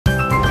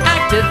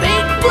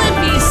Activate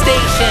Blippi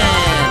Station!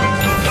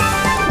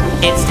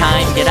 It's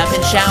time to get up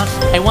and shout.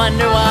 I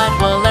wonder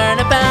what we'll learn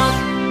about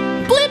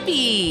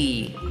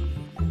Blippi!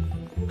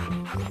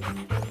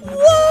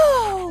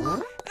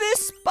 Whoa!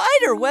 This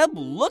spider web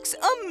looks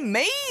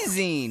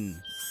amazing!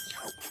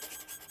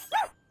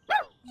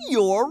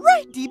 You're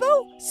right,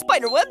 Debo.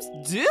 Spider webs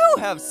do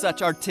have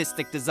such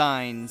artistic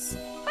designs.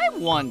 I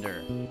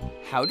wonder,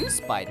 how do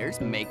spiders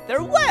make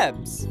their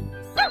webs?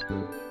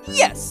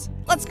 Yes,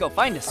 let's go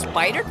find a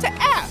spider to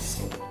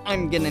ask.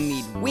 I'm gonna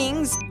need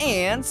wings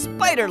and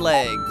spider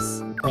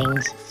legs.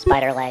 Wings,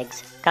 spider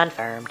legs,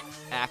 confirmed.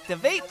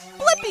 Activate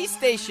Blippi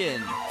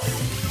Station.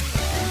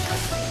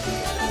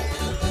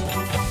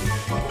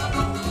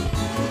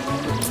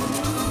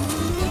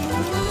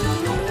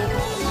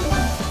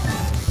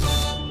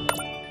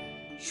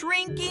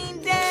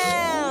 Shrinking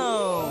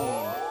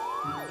down.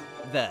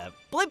 The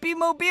Blippi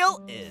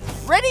Mobile is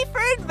ready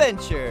for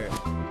adventure.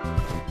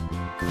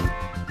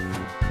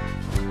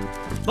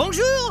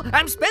 Bonjour,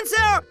 I'm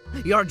Spencer.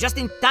 You're just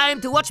in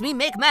time to watch me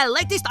make my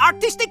latest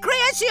artistic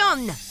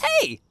creation.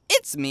 Hey,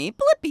 it's me,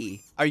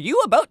 Blippi. Are you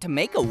about to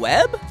make a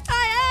web?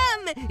 I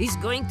am. It's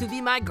going to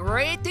be my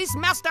greatest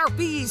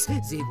masterpiece,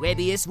 the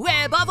webbiest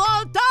web of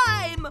all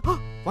time.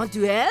 Want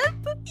to help?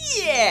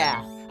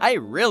 Yeah, I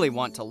really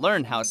want to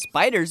learn how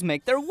spiders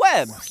make their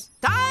webs.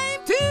 Time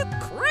to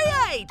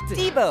create.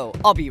 Debo,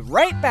 I'll be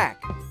right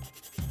back.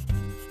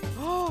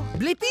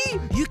 Blippi,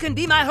 you can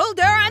be my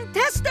holder and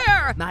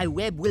tester. My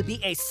web will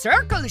be a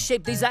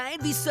circle-shaped design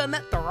with some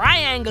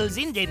triangles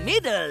in the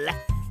middle.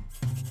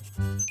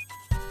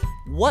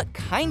 What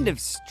kind of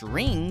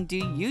string do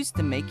you use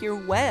to make your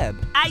web?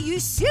 I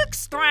use silk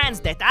strands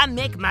that I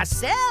make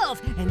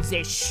myself, and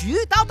they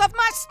shoot out of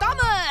my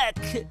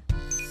stomach.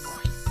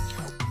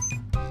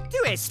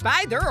 To a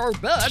spider or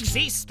bug,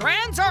 these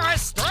strands are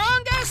as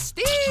strong as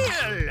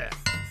steel.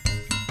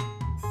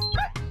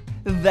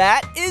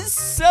 That is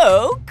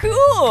so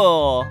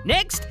cool!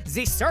 Next,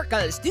 the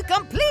circles to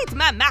complete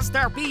my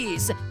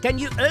masterpiece. Can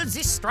you hold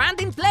this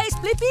strand in place,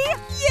 Blippi?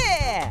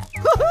 Yeah!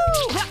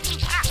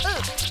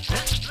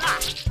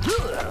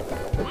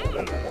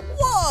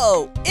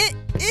 Whoa! It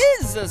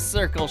is a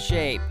circle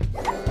shape.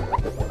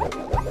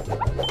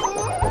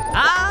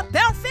 Ah,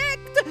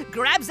 perfect!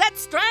 Grab that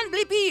strand,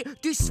 Blippi,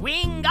 to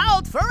swing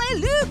out for a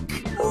look.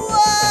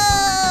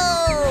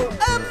 Whoa!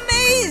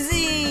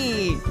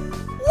 Amazing!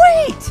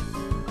 Wait!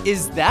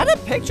 Is that a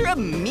picture of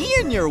me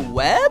in your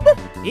web?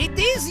 It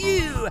is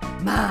you,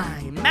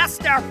 my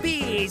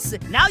masterpiece.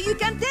 Now you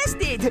can test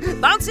it.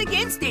 Bounce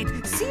against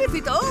it. See if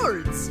it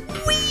holds.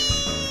 Whee!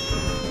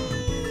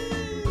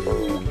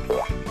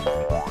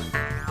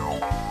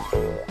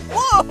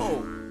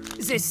 Whoa!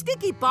 The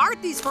sticky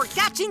part is for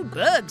catching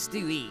bugs to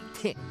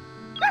eat.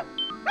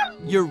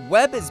 Your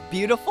web is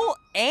beautiful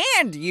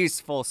and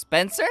useful,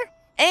 Spencer.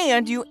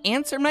 And you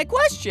answered my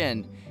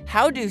question.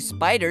 How do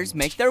spiders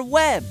make their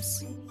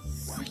webs?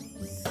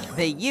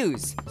 They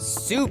use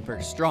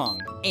super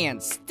strong and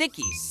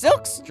sticky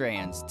silk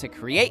strands to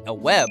create a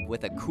web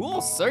with a cool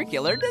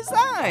circular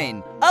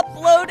design.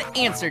 Upload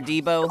answer,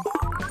 Debo.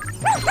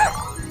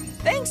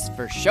 Thanks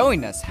for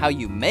showing us how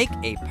you make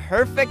a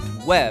perfect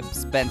web,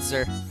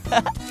 Spencer.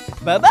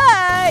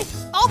 Bye-bye.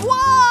 Au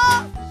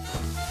revoir.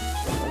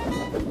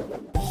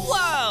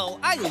 Whoa,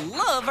 I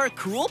love our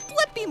cool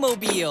Blippi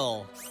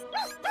Mobile.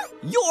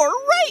 You're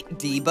right,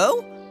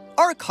 Debo.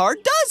 Our car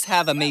does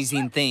have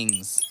amazing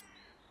things.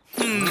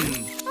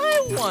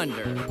 I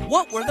wonder,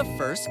 what were the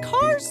first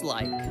cars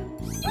like?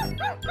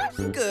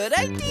 Good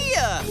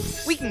idea!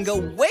 We can go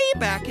way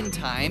back in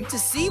time to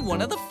see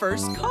one of the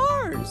first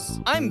cars.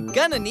 I'm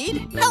gonna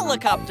need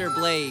helicopter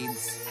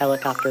blades.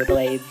 Helicopter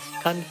blades,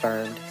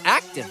 confirmed.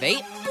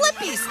 Activate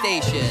Blippi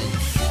Station.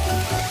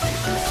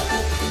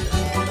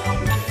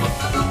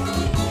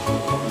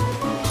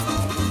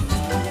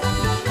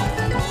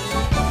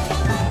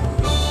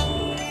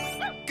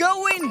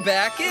 Going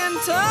back in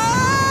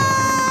time!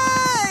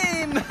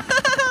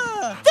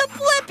 The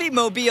Blippi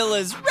Mobile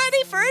is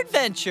ready for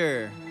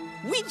adventure.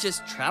 We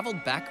just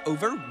traveled back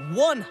over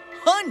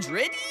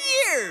 100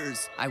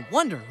 years. I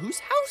wonder whose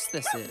house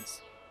this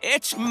is.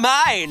 It's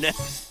mine.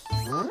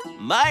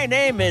 My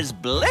name is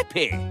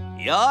Blippi.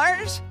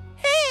 Yours?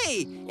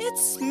 Hey,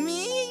 it's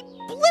me,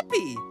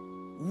 Blippi.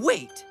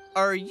 Wait,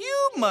 are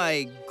you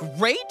my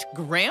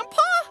great-grandpa?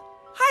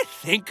 I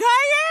think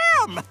I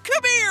am.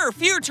 Come here,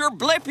 future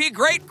Blippi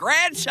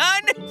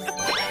great-grandson.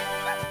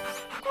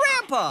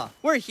 Grandpa,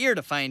 we're here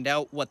to find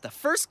out what the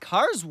first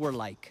cars were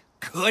like.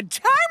 Good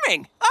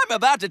timing. I'm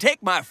about to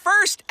take my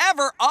first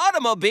ever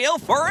automobile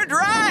for a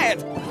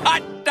drive.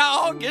 Hot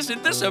dog,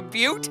 isn't this a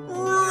beaut?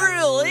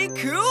 Really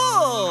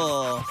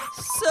cool.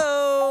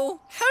 So,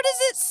 how does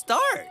it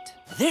start?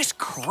 This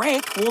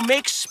crank will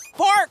make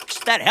sparks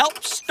that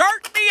help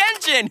start the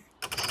engine.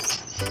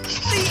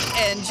 The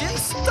engine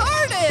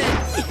started!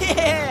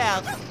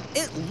 Yeah!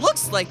 It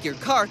looks like your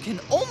car can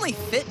only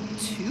fit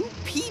 2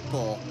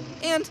 people.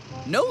 And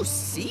no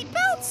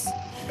seatbelts?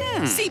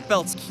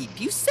 Seatbelts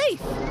keep you safe.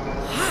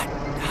 Hot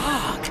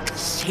dog,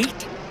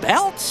 seat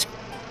belts?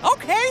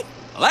 Okay,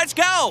 let's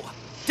go.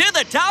 To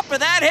the top of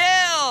that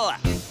hill!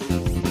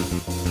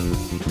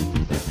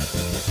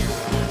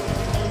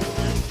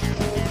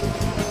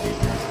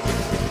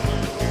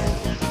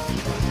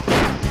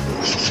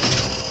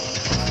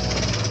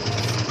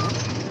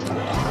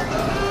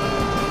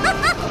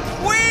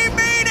 We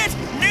made it!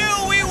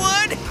 Knew we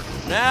would!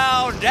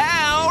 Now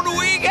down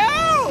we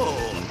go!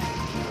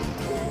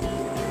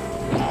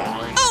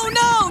 Oh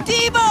no,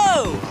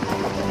 Debo!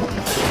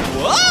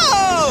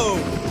 Whoa!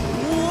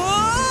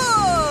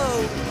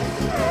 Whoa!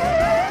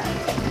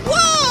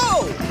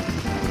 Whoa!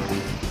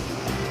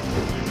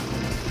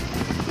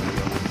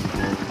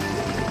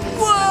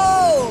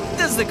 Whoa!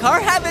 Does the car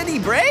have any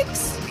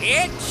brakes?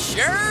 It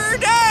sure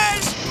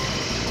does!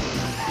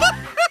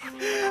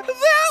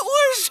 That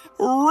was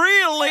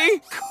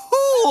really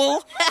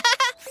cool!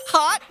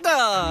 Hot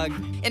dog!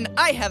 And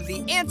I have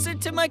the answer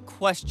to my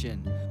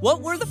question.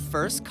 What were the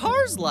first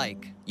cars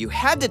like? You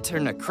had to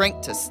turn a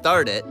crank to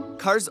start it.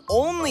 Cars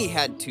only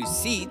had 2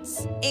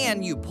 seats.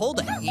 And you pulled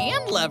a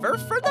hand lever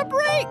for the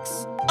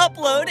brakes.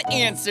 Upload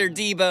answer,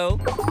 Debo.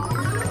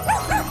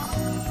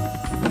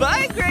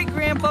 Bye,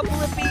 Great-Grandpa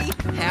Blippi.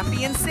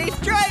 Happy and safe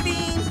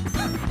driving.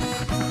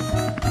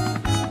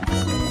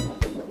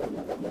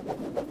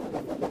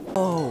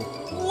 Oh,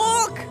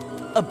 look!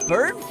 A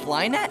bird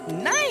flying at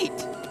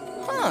night.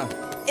 Huh,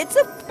 it's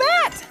a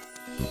bat.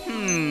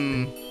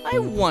 I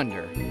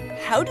wonder,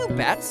 how do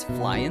bats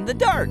fly in the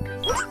dark?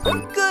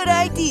 Good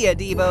idea,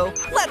 Debo.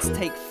 Let's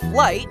take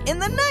flight in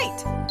the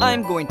night.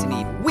 I'm going to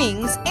need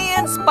wings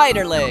and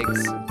spider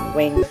legs.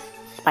 Wings,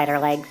 spider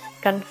legs,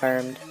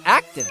 confirmed.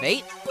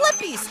 Activate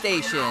Blippi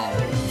Station.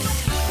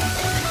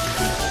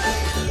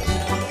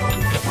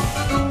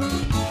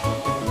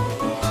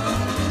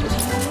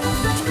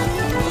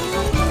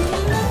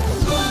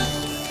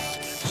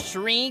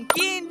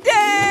 Shrinking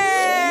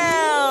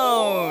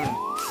down!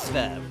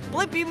 The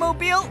Blippi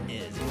Mobile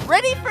is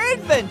ready for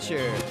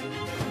adventure.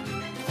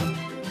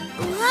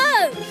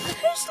 Whoa!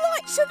 Whose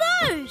lights are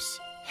those?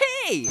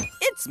 Hey,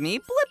 it's me,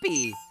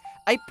 Blippi.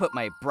 I put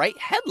my bright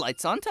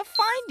headlights on to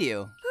find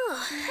you.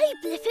 Oh, hey,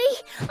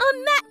 Blippi.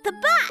 I'm Matt the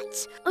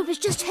Bat. I was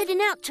just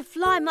heading out to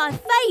fly my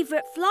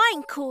favourite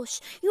flying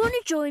course. You want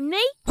to join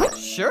me?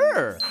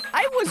 Sure.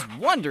 I was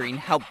wondering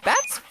how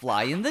bats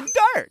fly in the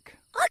dark.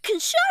 I can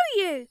show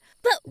you.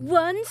 But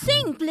one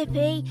thing,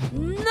 Blippi.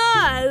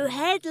 No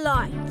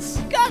headlights.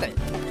 Got it.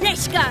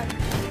 Let's go.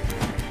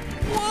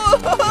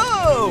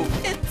 Whoa!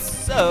 It's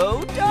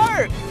so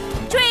dark.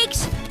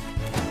 Twigs!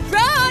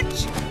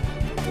 Branch!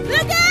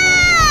 Look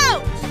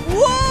out!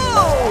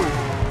 Whoa!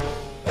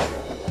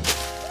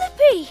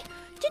 Blippi,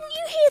 didn't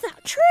you hear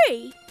that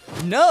tree?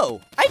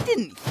 No, I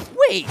didn't.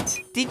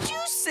 Wait, did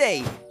you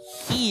say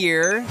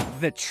hear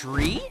the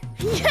tree?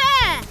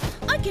 Yeah!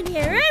 I can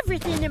hear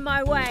everything in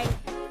my way.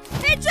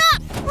 Heads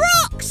up!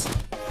 Rocks!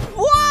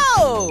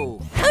 Whoa!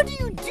 How do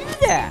you do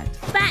that?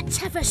 Bats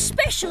have a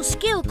special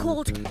skill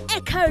called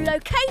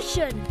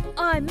echolocation.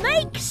 I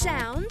make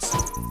sounds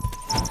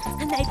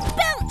and they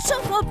bounce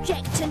off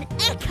objects and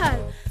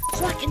echo,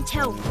 so I can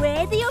tell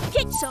where the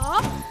objects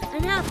are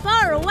and how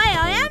far away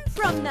I am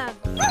from them.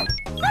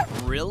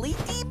 Really,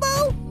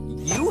 Debo?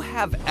 You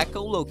have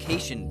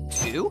echolocation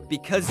too?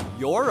 Because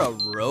you're a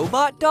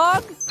robot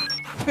dog?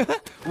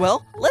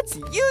 Well, let's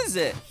use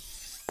it.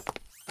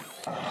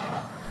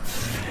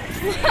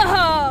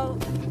 Whoa!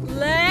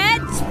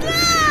 Let's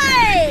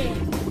fly!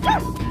 Whoa!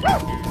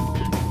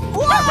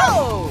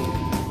 Whoa!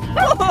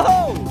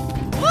 Whoa!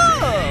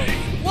 Whoa!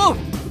 Whoa!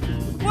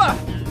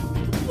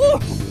 Whoa!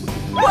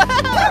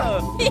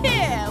 Whoa!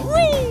 Yeah!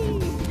 Whee!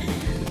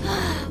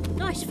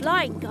 Nice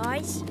flying,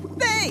 guys.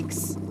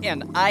 Thanks!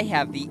 And I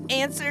have the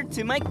answer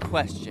to my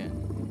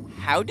question.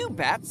 How do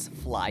bats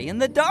fly in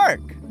the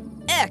dark?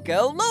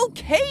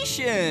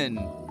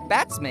 Echolocation!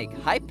 Bats make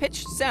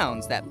high-pitched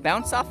sounds that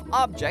bounce off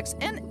objects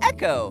and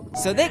echo,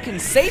 so they can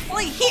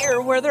safely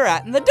hear where they're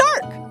at in the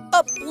dark.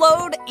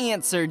 Upload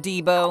answer,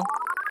 Debo.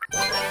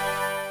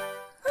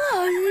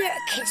 Oh,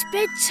 look, it's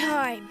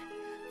bedtime.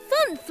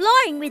 Fun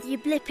flying with you,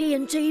 Blippi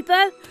and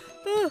Debo.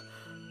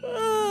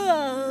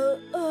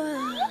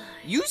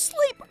 You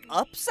sleep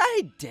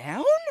upside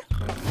down?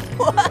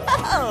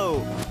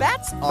 Whoa!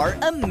 Bats are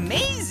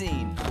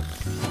amazing!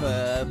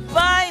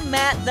 Bye,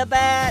 Matt the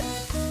Bat!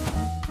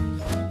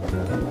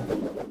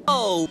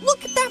 Oh,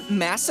 look at that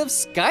massive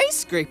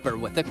skyscraper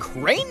with a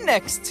crane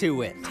next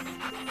to it!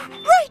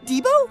 Right,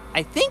 Debo!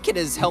 I think it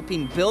is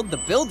helping build the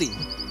building.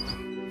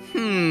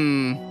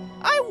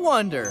 I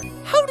wonder,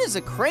 how does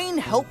a crane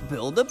help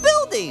build a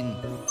building?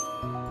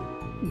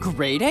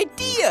 Great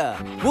idea!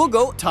 We'll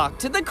go talk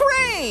to the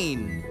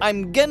crane!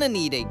 I'm gonna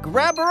need a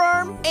grabber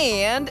arm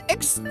and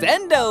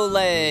extendo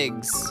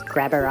legs!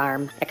 Grabber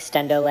arm,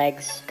 extendo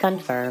legs,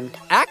 confirmed.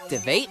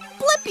 Activate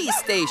Blippi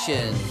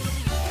Station!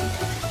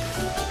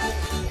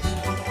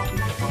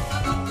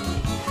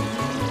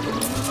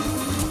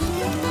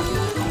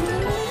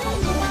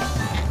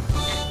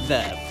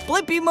 The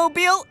Blippi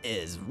Mobile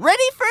is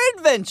ready for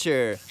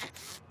adventure!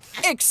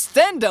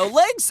 Extendo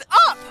legs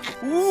up!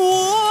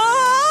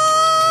 Whoa!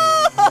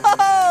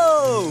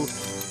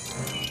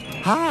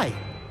 Hi,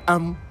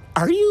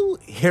 Are you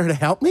here to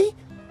help me?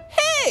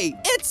 Hey,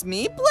 it's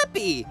me,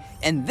 Blippi,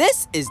 and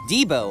this is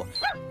Debo.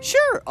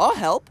 Sure, I'll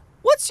help.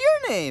 What's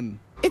your name?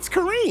 It's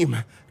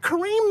Kareem.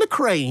 Kareem the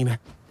Crane.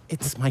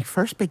 It's my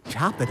first big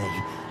job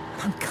today.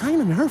 I'm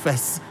kind of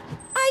nervous.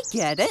 I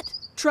get it.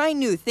 Trying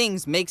new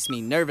things makes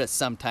me nervous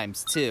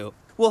sometimes, too.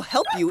 We'll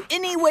help you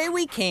any way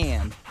we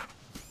can.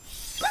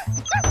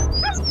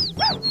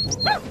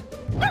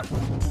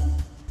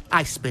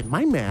 I spin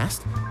my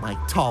mast, my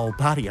tall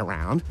body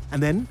around,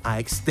 and then I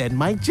extend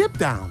my jib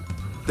down.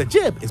 The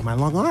jib is my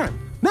long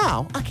arm.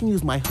 Now I can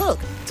use my hook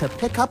to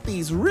pick up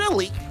these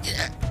really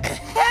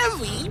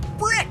heavy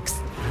bricks.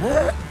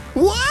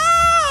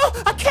 Whoa!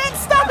 I can't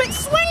stop it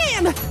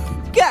swinging!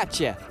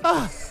 Gotcha.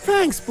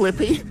 Thanks,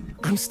 Blippi.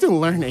 I'm still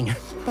learning,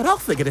 but I'll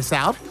figure this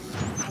out.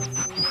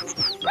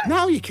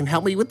 Now you can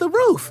help me with the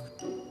roof.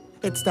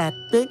 It's that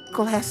big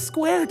glass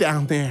square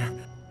down there.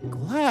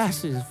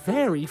 Glass is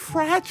very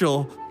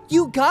fragile.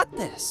 You got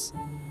this.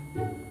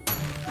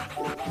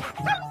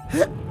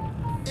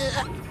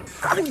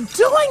 I'm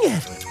doing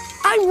it!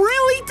 I'm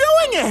really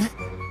doing it!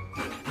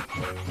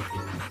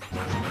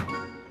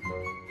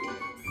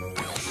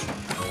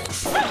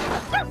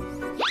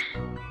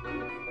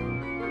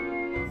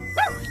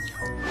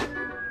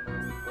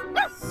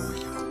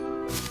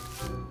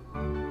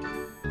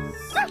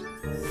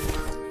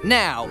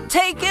 Now,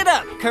 take it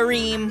up,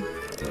 Kareem.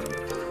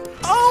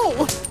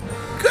 Oh,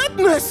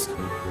 goodness!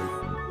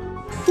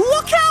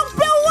 Look out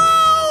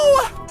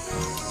below!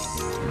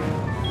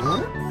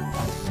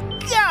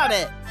 Got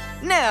it.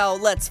 Now,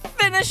 let's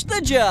finish the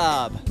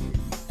job.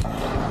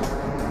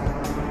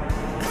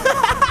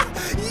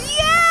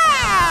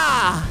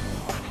 Yeah!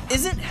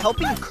 Isn't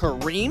helping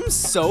Kareem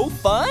so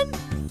fun?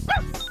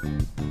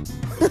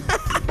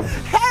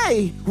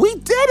 Hey, we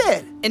did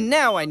it! And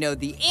now I know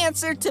the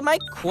answer to my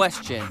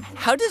question.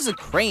 How does a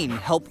crane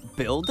help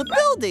build a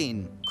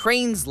building?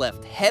 Cranes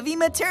lift heavy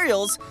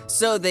materials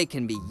so they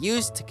can be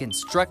used to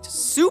construct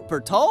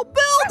super tall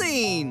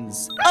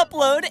buildings.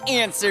 Upload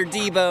answer,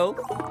 Debo.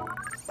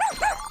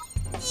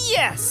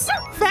 Yes!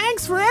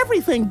 Thanks for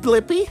everything,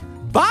 Blippi.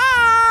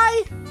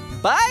 Bye!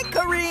 Bye,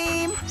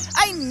 Kareem!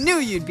 I knew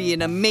you'd be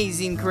an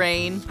amazing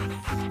crane.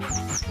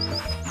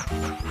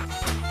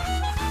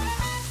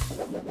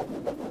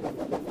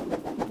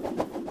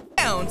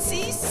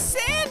 Bouncy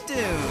sand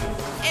dune!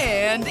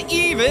 And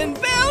even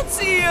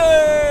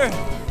bouncier!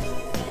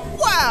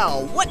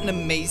 Wow, what an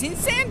amazing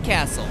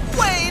sandcastle!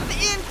 Wave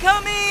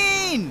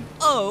incoming!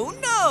 Oh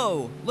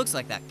no! Looks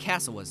like that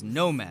castle was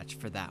no match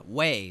for that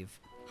wave.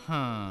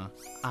 Huh,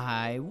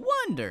 I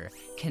wonder,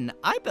 can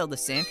I build a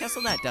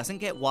sandcastle that doesn't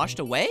get washed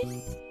away?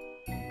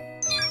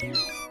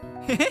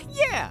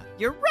 Yeah,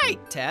 you're right,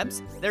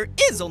 Tabs. There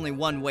is only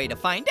one way to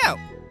find out.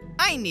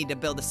 I need to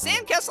build a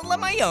sandcastle of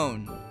my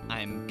own.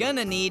 I'm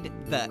gonna need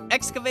the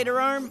excavator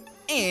arm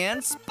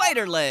and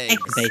spider legs.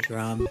 Excavator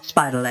arm,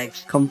 spider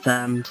legs,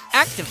 confirmed.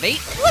 Activate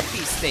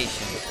Blippi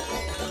Station.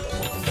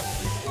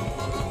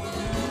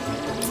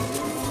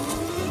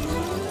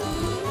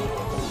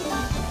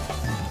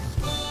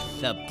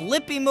 The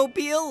Blippi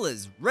Mobile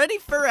is ready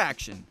for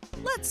action.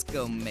 Let's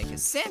go make a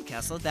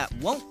sandcastle that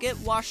won't get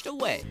washed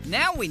away.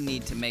 Now we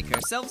need to make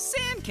ourselves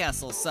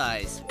sandcastle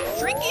size.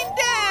 Shrinking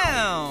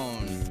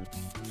down.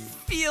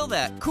 Feel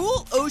that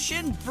cool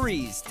ocean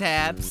breeze,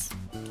 Tabs.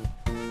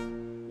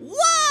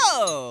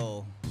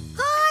 Whoa!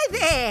 Hi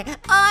there,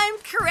 I'm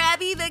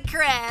Krabby the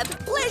Crab.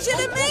 Pleasure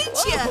to meet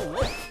you.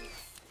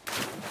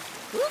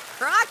 Ooh,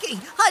 crikey,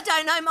 I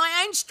don't know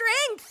my own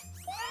strength.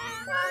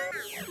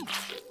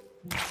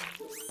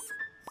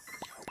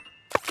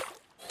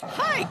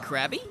 Hi,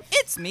 Krabby.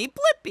 It's me,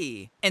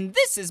 Blippi. And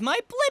this is my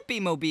Blippi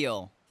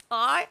Mobile.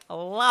 I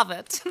love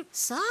it.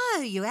 So,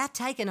 you out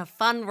taking a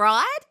fun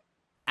ride?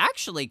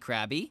 Actually,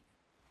 Krabby,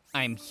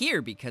 I'm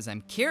here because I'm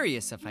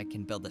curious if I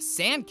can build a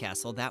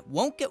sandcastle that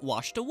won't get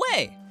washed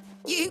away.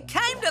 You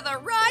came to the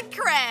right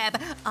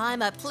crab.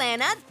 I'm a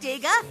planner,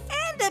 digger,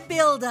 and a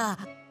builder.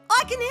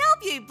 I can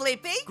help you,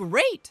 Blippi.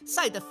 Great.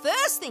 So the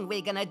first thing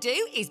we're gonna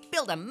do is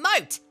build a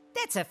moat.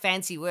 That's a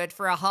fancy word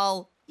for a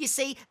hole. You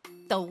see,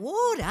 the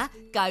water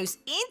goes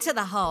into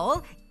the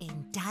hole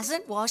and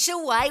doesn't wash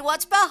away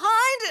what's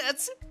behind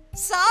it.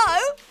 So,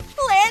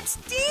 let's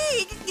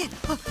dig.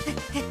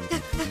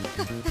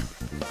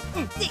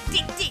 Dig,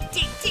 dig, dig,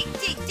 dig, dig,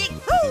 dig, dig.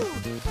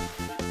 Woo!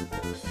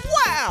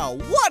 Wow,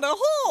 what a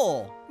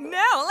hole!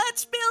 Now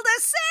let's build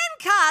a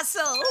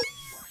sandcastle.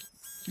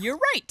 You're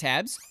right,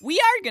 Tabs. We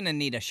are gonna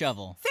need a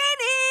shovel.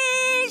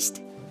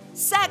 Finished!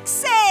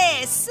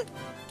 Success!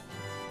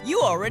 You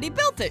already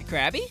built it,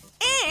 Krabby.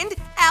 And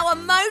our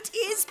moat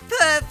is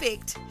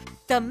perfect.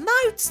 The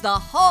moat's the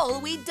hole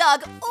we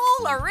dug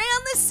all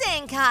around the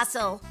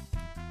sandcastle.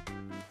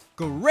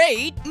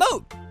 Great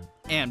moat!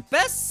 And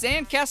best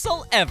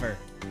sandcastle ever.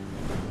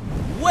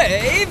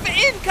 Wave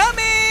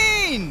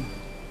incoming!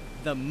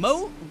 The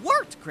moat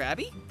worked,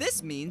 Krabby.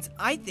 This means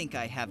I think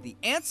I have the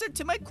answer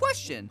to my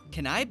question.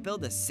 Can I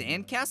build a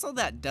sandcastle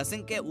that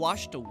doesn't get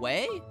washed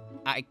away?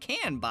 I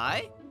can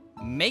by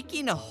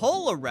making a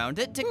hole around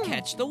it to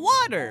catch the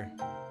water.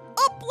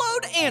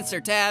 upload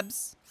answer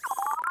tabs.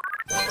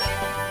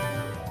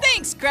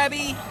 Thanks,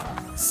 Krabby.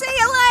 See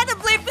you later,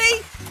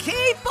 Blippi.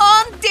 Keep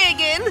on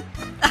digging.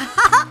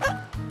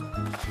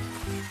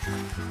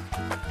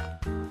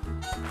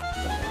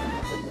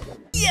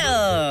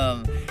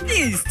 Yum!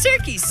 These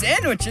turkey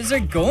sandwiches are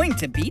going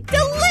to be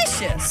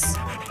delicious.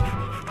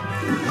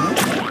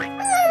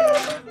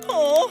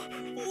 Oh,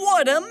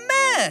 what a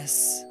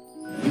mess!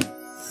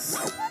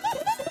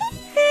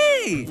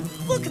 Hey,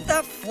 look at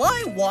that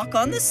fly walk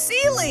on the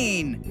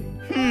ceiling.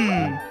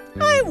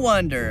 I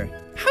wonder,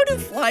 how do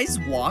flies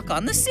walk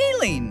on the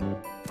ceiling?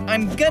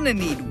 I'm gonna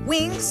need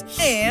wings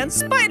and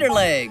spider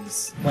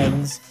legs.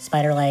 Wings,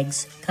 spider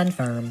legs,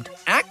 confirmed.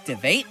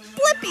 Activate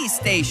Blippi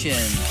Station.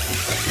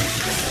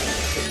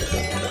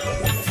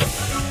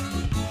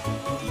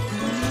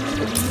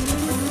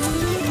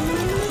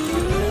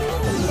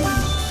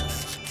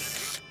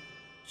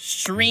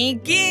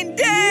 Shrinking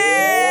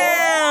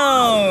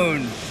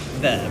down!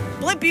 The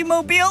Blippi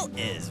Mobile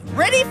is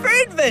ready for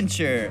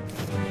adventure.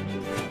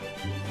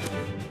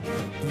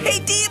 Hey,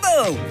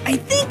 Devo! I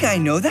think I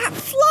know that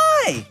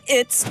fly!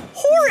 It's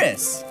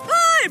Horace!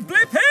 Hi,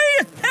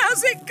 Blippi!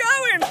 How's it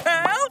going,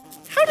 pal?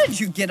 How did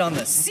you get on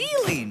the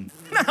ceiling?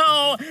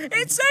 No,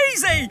 it's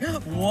easy!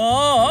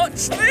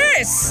 Watch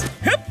this!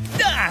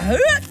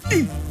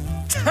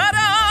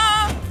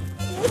 Ta-da!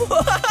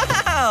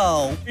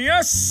 Wow!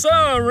 Yes,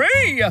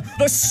 sirree!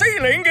 The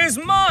ceiling is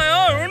my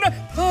own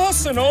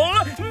personal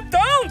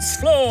dance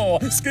floor!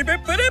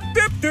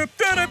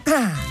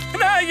 Skip-it-bit-dip-dip-dip-dip-pa!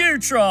 Now you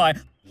try!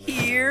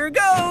 Here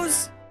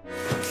goes!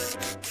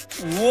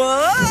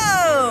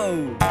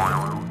 Whoa!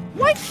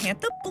 Why can't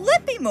the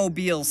Blippi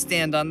Mobile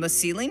stand on the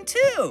ceiling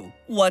too?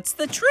 What's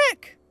the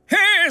trick?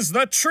 Here's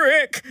the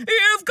trick!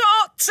 You've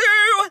got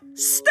to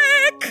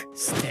stick!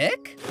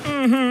 Stick?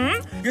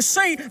 You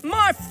see,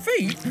 my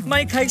feet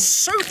make a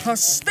super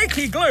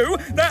sticky glue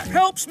that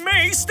helps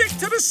me stick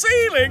to the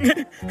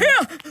ceiling.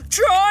 Here,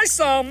 try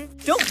some.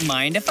 Don't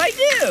mind if I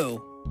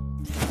do.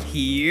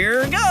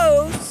 Here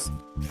goes.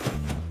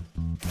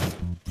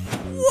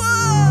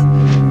 Whoa!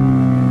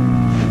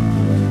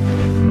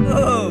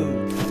 Oh,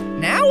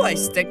 now I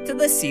stick to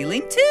the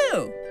ceiling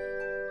too.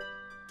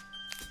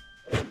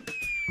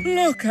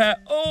 Look at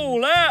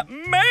all that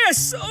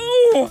mess!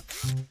 Oh!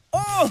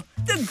 Oh,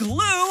 the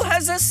glue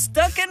has us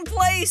stuck in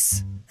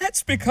place.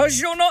 That's because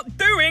you're not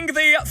doing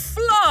the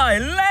fly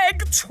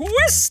leg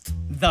twist.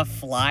 The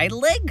fly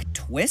leg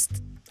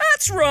twist?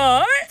 That's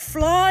right.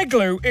 Fly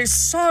glue is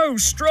so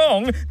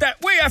strong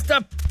that we have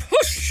to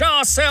push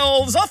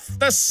ourselves off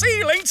the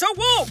ceiling to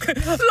walk.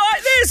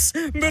 Like this.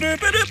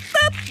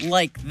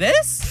 Like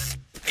this?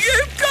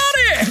 You got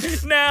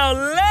it. Now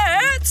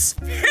let's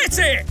hit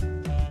it.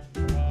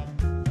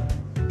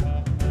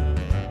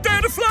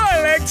 Do the fly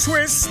leg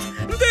twist.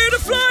 Do the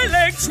fly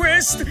leg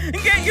twist.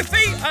 Get your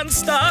feet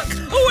unstuck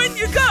when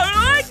you go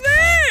like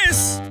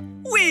this.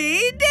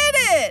 We did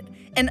it!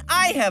 And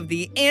I have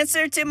the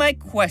answer to my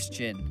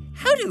question.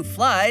 How do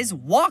flies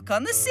walk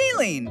on the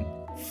ceiling?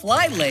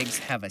 Fly legs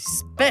have a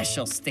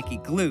special sticky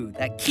glue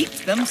that keeps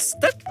them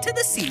stuck to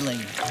the ceiling.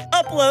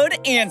 Upload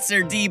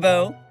answer,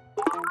 Debo.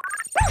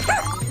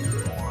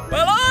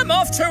 Well, I'm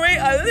off to eat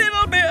a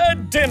little bit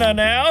of dinner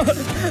now.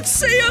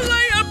 See you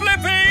later,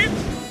 Blippi.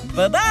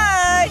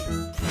 Bye-bye!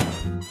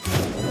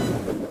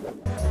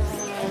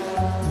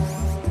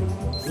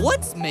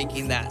 What's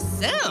making that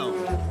sound?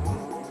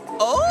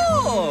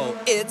 Oh,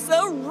 it's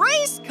a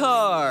race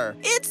car!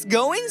 It's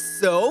going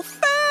so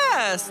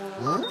fast!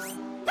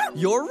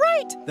 You're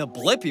right, the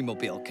Blippi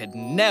Mobile could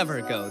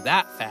never go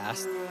that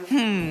fast.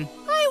 I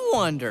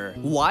wonder,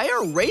 why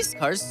are race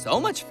cars so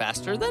much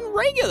faster than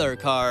regular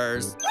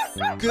cars?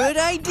 Good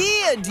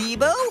idea,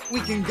 Debo!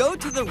 We can go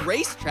to the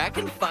racetrack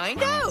and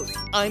find out.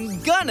 I'm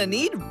gonna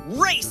need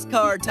race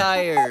car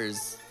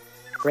tires.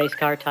 Race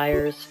car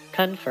tires,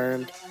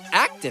 confirmed.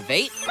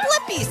 Activate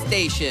Blippi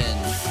Station.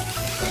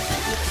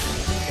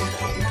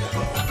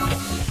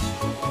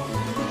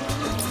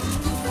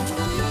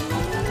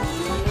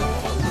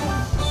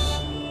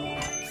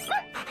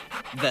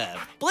 The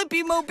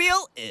Blippi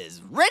Mobile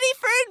is ready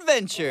for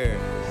adventure.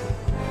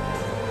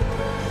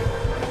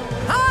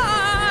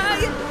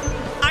 Hi!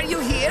 Are you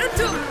here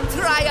to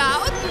try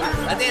out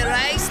the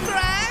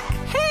racetrack?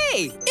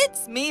 Hey,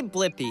 it's me,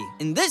 Blippi,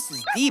 and this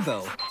is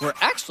Debo. We're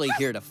actually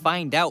here to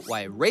find out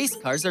why race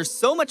cars are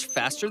so much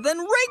faster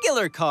than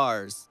regular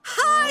cars.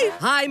 Hi,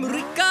 I'm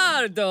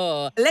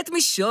Ricardo. Let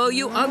me show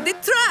you on the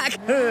track.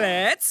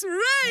 Let's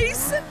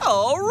race.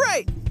 All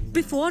right.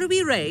 Before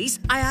we race,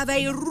 I have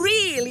a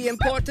really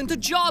important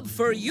job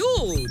for you,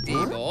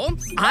 Debo.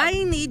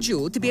 I need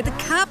you to be the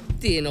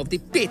captain of the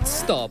pit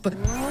stop.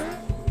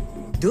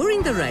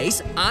 During the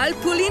race, I'll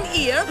pull in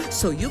here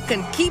so you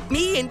can keep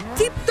me in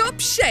tip-top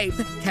shape.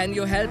 Can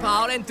you help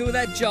out and do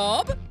that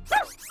job?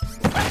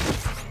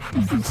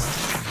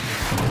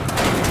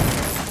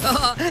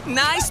 Oh,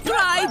 nice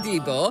try,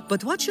 Debo.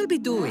 But what you'll be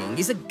doing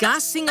is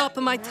gassing up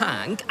my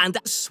tank and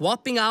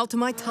swapping out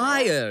my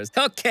tires.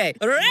 Okay,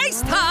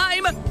 race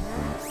time!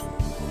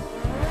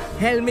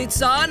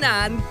 Helmets on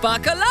and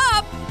buckle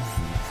up!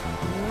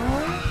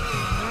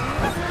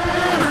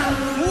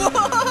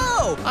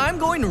 I'm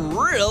going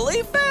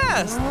really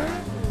fast.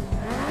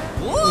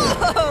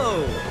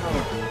 Whoa!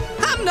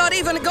 I'm not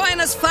even going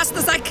as fast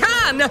as I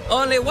can.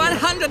 Only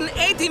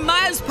 180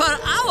 miles per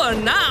hour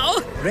now.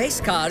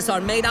 Race cars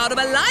are made out of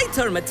a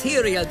lighter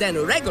material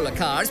than regular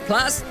cars.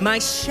 Plus, my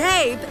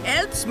shape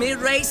helps me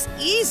race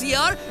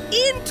easier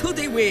into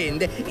the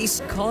wind. It's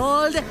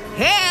called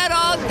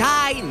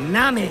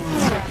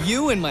aerodynamics.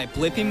 You and my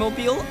Blippi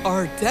mobile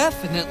are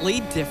definitely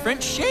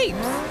different shapes.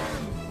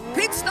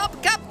 Pit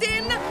stop,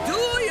 Captain.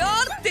 Do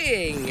your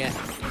thing.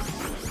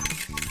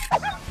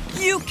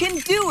 You can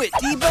do it,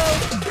 Debo.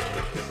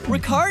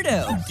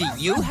 Ricardo, do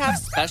you have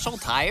special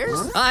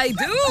tires? I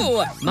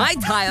do! My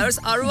tires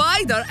are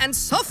wider and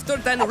softer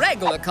than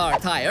regular car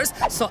tires,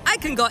 so I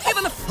can go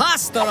even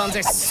faster on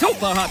this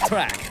super hot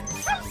track.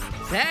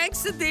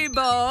 Thanks,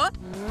 Debo.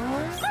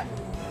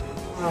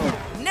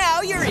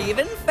 Now you're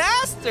even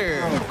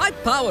faster. My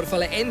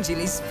powerful engine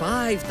is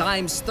 5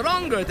 times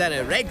stronger than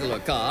a regular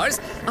car's.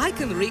 I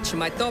can reach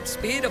my top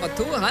speed of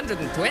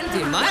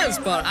 220 miles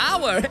per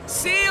hour.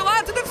 See you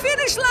at the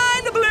finish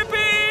line,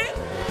 Blippi!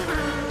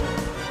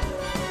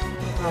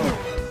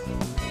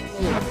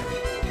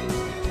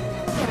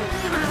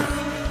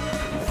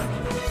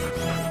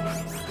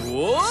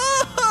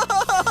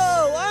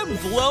 Whoa! I'm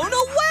blown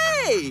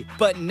away!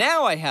 But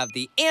now I have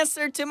the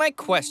answer to my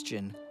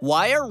question.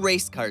 Why are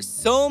race cars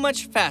so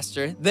much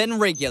faster than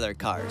regular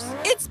cars?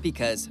 It's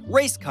because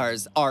race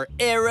cars are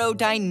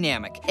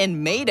aerodynamic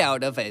and made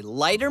out of a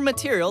lighter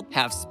material,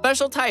 have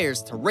special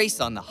tires to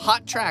race on the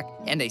hot track,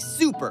 and a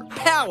super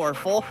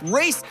powerful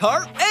race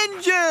car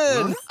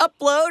engine!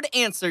 Upload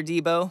answer,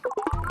 Debo.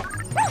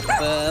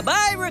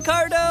 Bye-bye,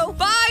 Ricardo.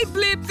 Bye,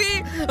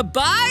 Blippi.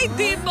 Bye,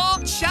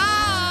 Debo.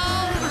 Ciao.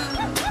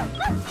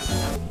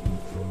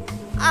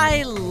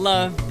 I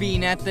love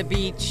being at the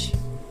beach.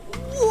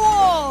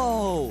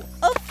 Whoa!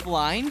 A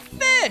flying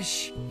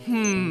fish.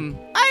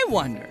 I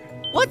wonder,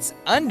 what's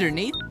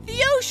underneath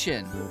the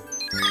ocean?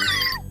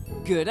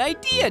 Good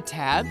idea,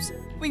 Tabs.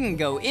 We can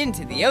go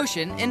into the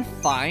ocean and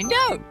find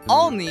out.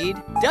 I'll need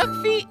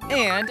duck feet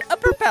and a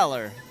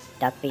propeller.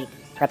 Duck feet,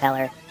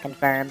 propeller,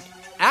 confirmed.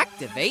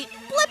 Activate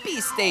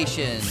Blippi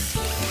Station.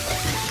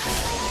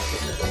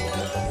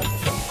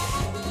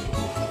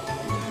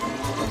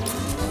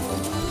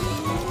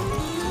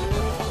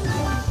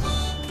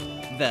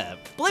 The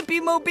Blippi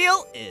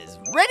Mobile is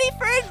ready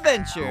for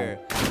adventure.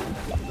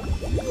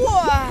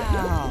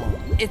 Wow!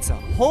 It's a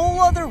whole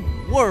other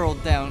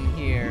world down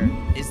here.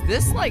 Is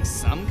this like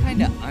some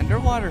kind of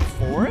underwater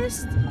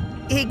forest?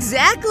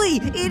 Exactly!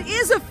 It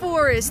is a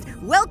forest!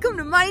 Welcome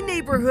to my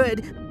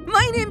neighborhood.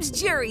 My name's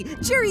Jerry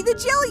the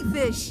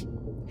jellyfish.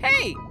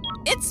 Hey,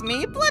 it's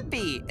me,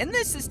 Blippi, and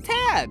this is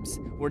Tabs.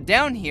 We're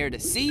down here to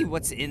see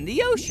what's in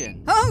the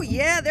ocean. Oh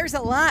yeah, there's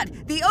a lot.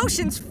 The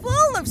ocean's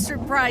full of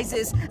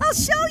surprises. I'll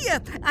show you.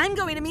 I'm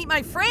going to meet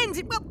my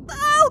friends. Well,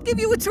 I'll give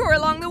you a tour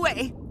along the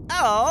way.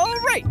 All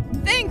right,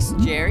 thanks,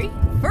 Jerry.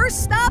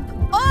 First stop,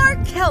 our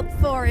kelp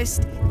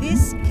forest.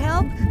 This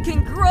kelp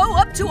can grow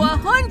up to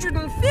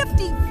 150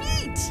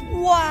 feet.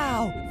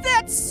 Wow,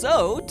 that's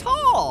so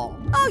tall.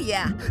 Oh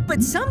yeah,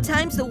 but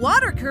sometimes the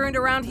water current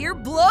around here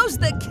blows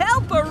the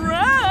kelp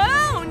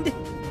around.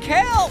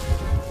 Kelp!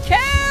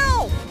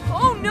 Kelp!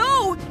 Oh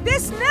no,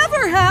 this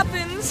never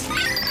happens.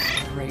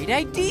 Great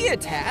idea,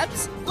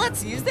 Tabs.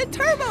 Let's use the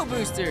turbo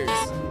boosters.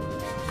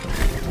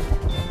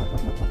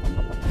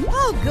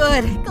 Oh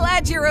good,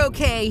 glad you're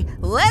okay.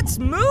 Let's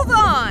move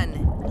on.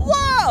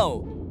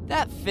 Whoa!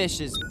 That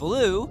fish is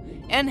blue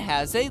and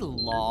has a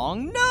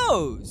long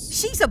nose.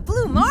 She's a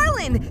blue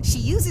marlin. She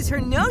uses her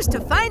nose to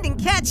find and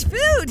catch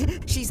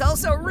food. She's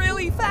also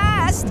really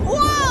fast.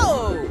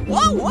 Whoa!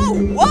 Whoa, whoa,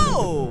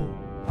 whoa!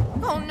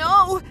 Oh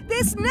no,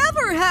 this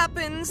never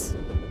happens.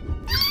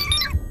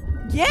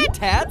 Yeah,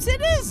 Tabs,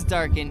 it is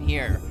dark in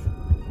here.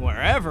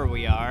 Wherever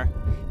we are.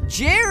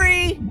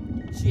 Jerry!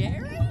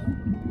 Jerry?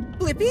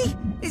 Blippi,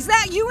 is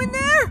that you in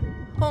there?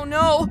 Oh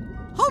no,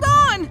 hold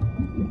on.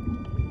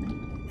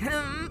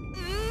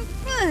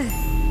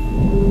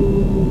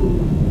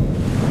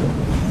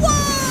 Whoa!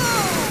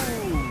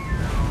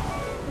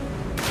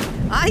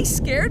 I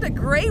scared a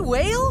gray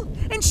whale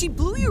and she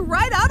blew you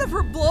right out of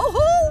her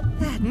blowhole?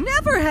 That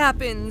never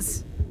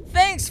happens.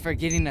 Thanks for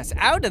getting us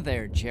out of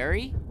there,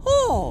 Jerry.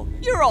 Oh,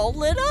 you're all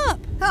lit up.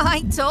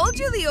 I told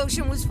you the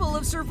ocean was full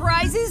of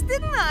surprises,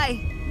 didn't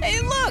I?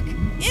 Hey, look,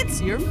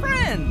 it's your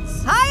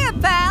friends. Hiya,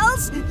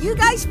 pals. You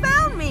guys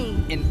found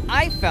me. And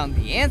I found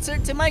the answer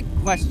to my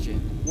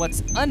question.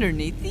 What's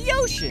underneath the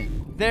ocean?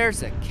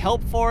 There's a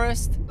kelp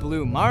forest,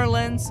 blue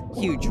marlins,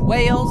 huge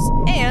whales,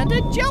 and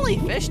a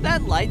jellyfish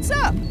that lights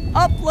up.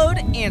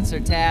 Upload answer,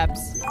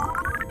 Tabs.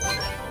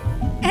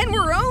 And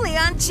we're only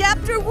on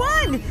chapter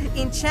 1.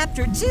 In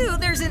chapter 2,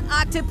 there's an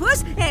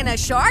octopus and a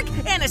shark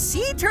and a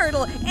sea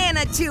turtle and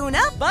a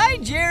tuna. Bye,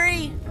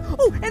 Jerry.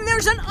 Oh, and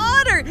there's an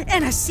otter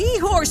and a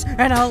seahorse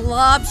and a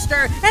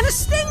lobster and a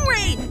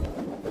stingray.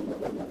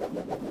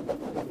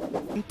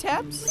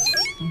 Tabs?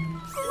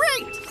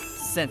 Great!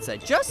 Since I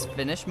just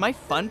finished my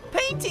fun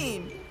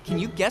painting. Can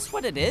you guess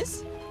what it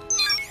is?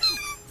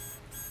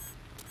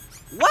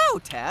 Wow, go,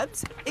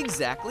 Tabs.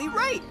 Exactly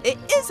right. It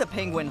is a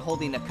penguin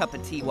holding a cup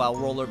of tea while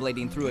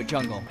rollerblading through a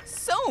jungle.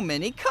 So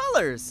many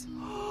colors.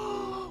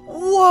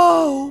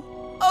 Whoa!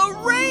 A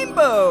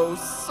rainbow!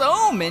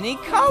 So many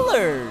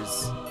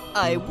colors.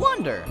 I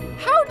wonder,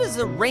 how does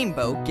a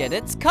rainbow get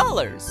its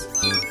colors?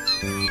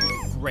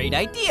 Great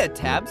idea,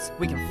 Tabs.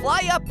 We can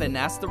fly up and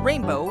ask the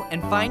rainbow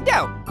and find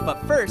out.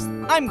 But first,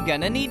 I'm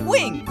gonna need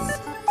wings.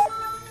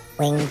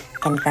 Wings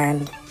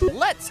confirmed.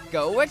 Let's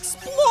go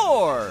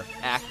explore!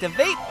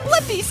 Activate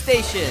Blippi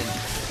Station!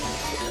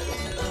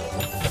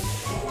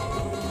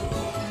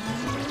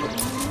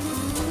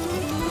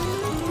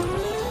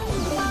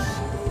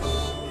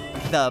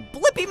 The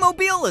Blippi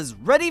Mobile is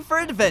ready for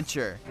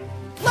adventure.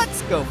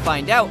 Let's go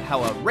find out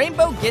how a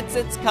rainbow gets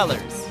its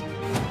colors.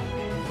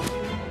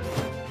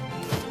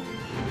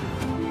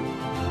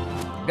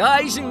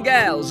 Guys and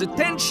gals,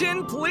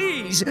 attention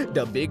please.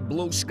 The big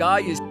blue sky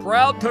is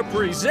proud to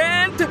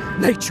present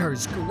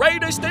nature's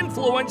greatest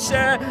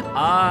influencer.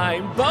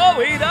 I'm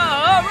Bowie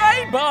the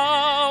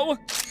Rainbow.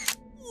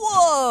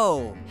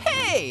 Whoa!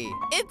 Hey,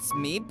 it's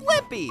me,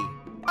 Blippi.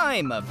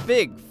 I'm a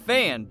big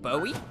fan,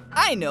 Bowie.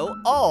 I know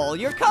all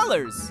your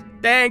colors.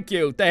 Thank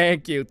you.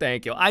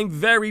 I'm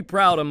very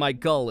proud of my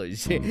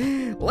colors.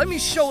 Let me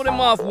show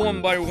them off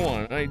one by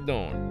one. How you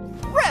doing?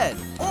 Red,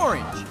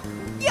 orange,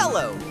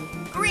 yellow,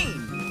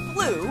 green,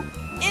 blue,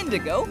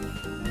 indigo,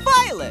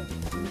 violet.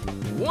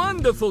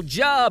 Wonderful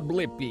job,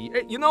 Blippi.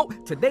 You know,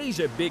 today's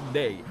a big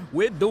day.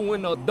 We're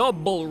doing a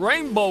double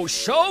rainbow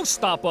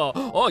showstopper.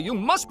 Oh, you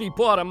must be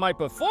part of my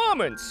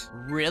performance.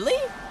 Really?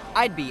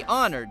 I'd be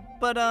honored,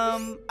 but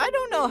I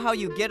don't know how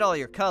you get all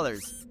your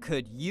colors.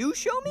 Could you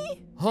show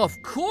me? Of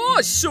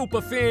course,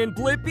 superfan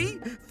Blippi.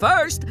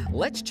 First,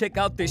 let's check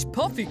out this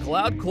puffy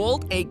cloud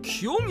called a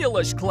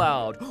cumulus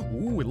cloud.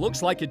 Ooh, it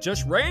looks like it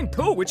just rained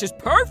too, which is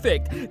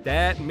perfect.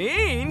 That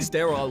means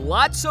there are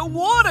lots of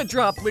water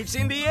droplets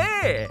in the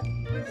air.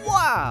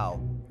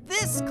 Wow,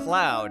 this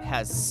cloud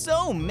has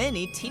so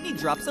many teeny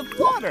drops of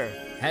water.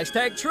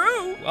 Hashtag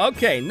true.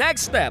 Okay,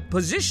 next step.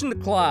 Position the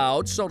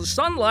cloud so the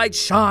sunlight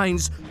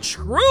shines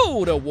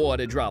true to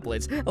water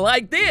droplets,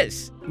 like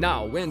this.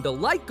 Now, when the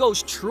light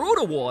goes true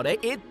to water,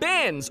 it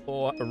bends,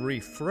 or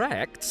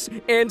refracts,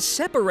 and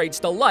separates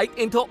the light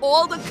into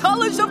all the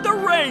colors of the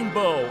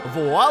rainbow.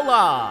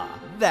 Voila!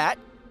 That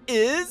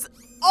is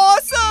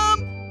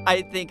awesome!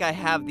 I think I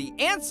have the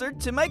answer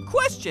to my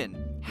question.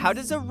 How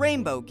does a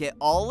rainbow get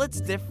all its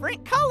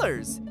different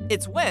colors?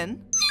 It's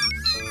when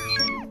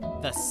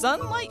the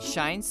sunlight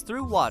shines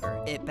through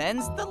water. It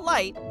bends the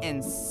light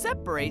and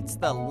separates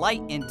the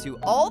light into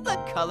all the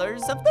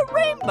colors of the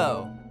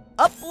rainbow.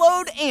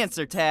 Upload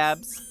answer,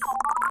 Tabs.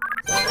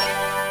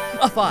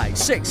 5,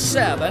 6,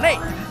 7, 8.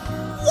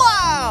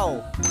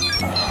 Wow!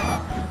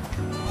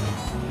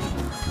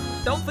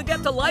 Don't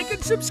forget to like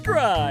and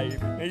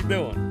subscribe. How you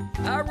doing?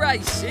 All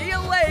right, see you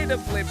later,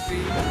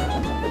 Blippi.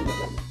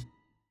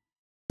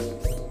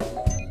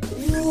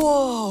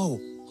 Whoa!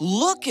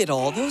 Look at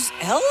all those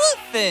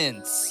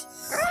elephants!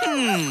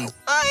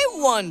 I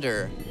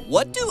wonder,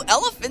 what do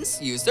elephants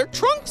use their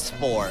trunks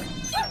for?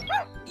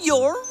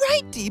 You're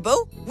right,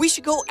 Debo. We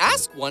should go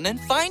ask one and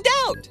find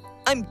out.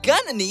 I'm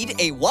gonna need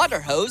a water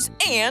hose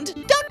and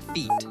duck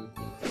feet.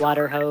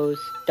 Water hose,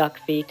 duck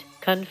feet,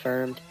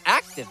 confirmed.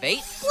 Activate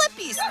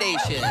Blippi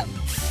Station.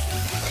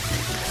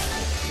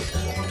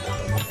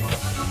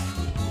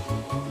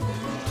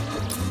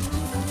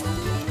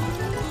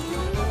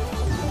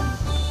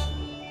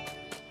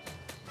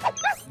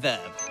 The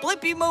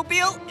Blippi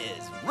Mobile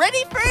is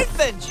ready for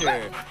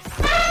adventure.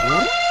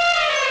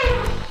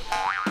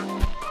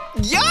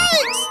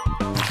 Yikes!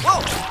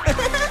 Whoa!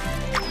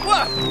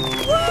 Whoa!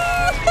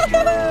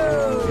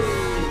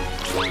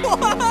 Whoa!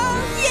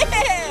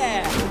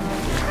 Yeah!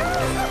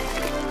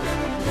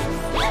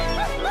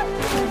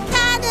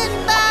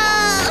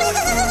 Cannonball!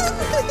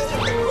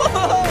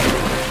 Whoa!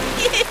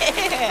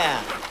 Yeah!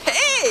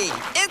 Hey,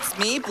 it's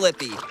me,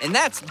 Blippi, and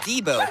that's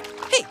Debo.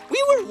 Hey,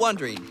 we were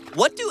wondering,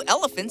 what do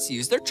elephants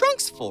use their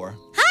trunks for?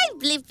 Hi,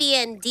 Blippi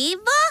and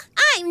Debo.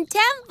 I'm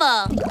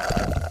Temple.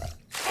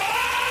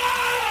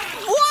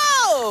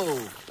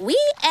 Whoa! We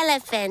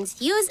elephants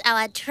use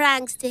our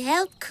trunks to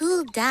help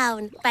cool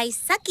down by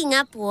sucking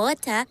up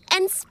water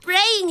and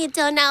spraying it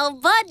on our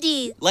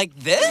bodies. Like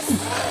this?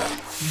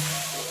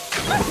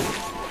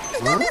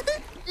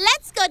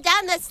 Let's go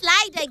down the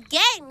slide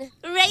again.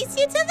 Race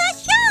you to the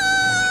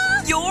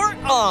shore. You're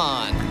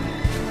on.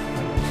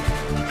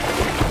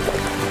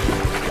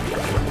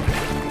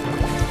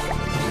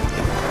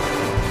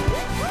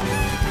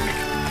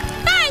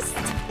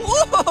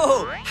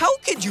 Whoa! How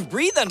could you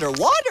breathe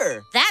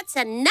underwater? That's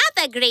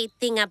another great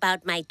thing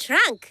about my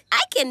trunk.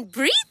 I can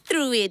breathe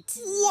through it.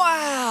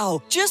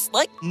 Wow! Just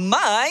like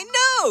my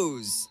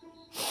nose!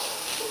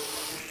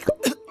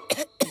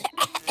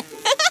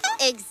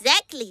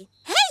 Exactly.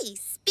 Hey,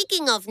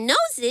 speaking of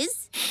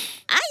noses,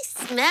 I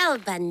smell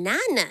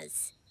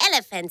bananas.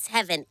 Elephants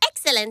have an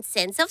excellent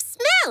sense of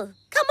smell.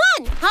 Come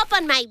on, hop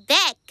on my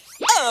back.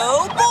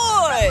 Oh,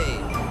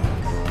 boy!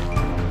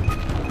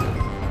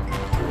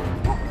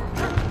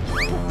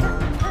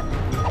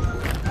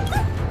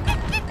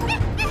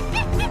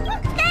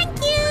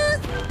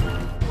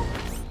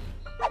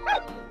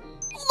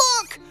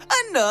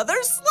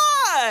 Another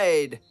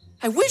slide!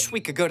 I wish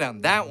we could go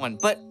down that one,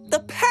 but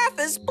the path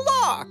is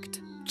blocked.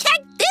 Check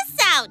this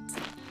out!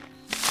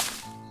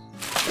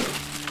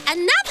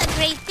 Another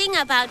great thing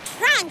about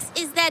trunks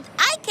is that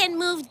I can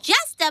move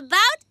just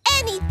about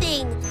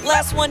anything.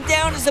 Last one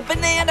down is a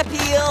banana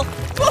peel.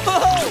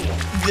 Whoa!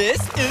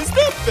 This is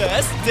the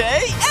best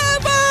day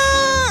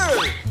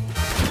ever!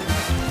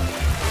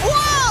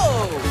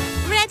 Whoa!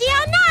 Ready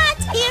or not,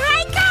 here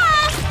I come!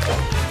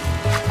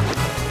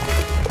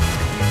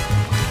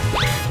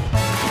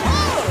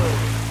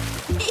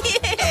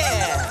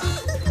 Yeah!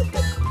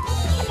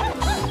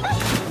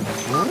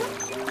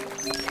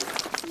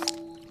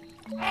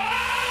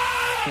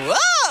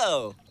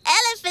 Whoa!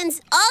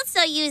 Elephants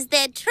also use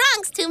their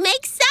trunks to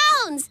make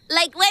sounds,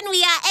 like when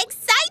we are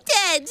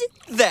excited.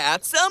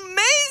 That's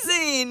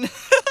amazing!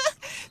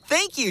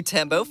 Thank you,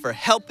 Tembo, for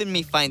helping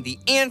me find the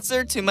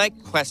answer to my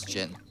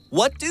question.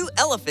 What do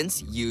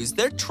elephants use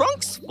their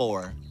trunks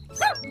for?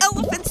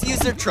 Elephants use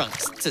their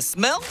trunks to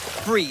smell,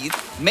 breathe,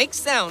 make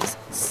sounds,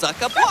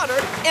 suck up water,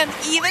 and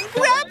even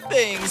grab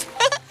things.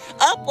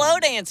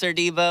 Upload answer,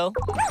 Devo.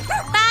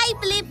 Bye,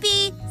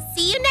 Blippi.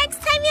 See you next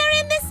time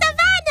you're in the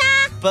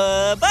savannah.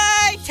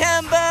 Bye-bye,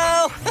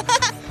 Tembo.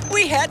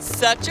 We had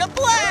such a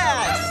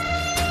blast.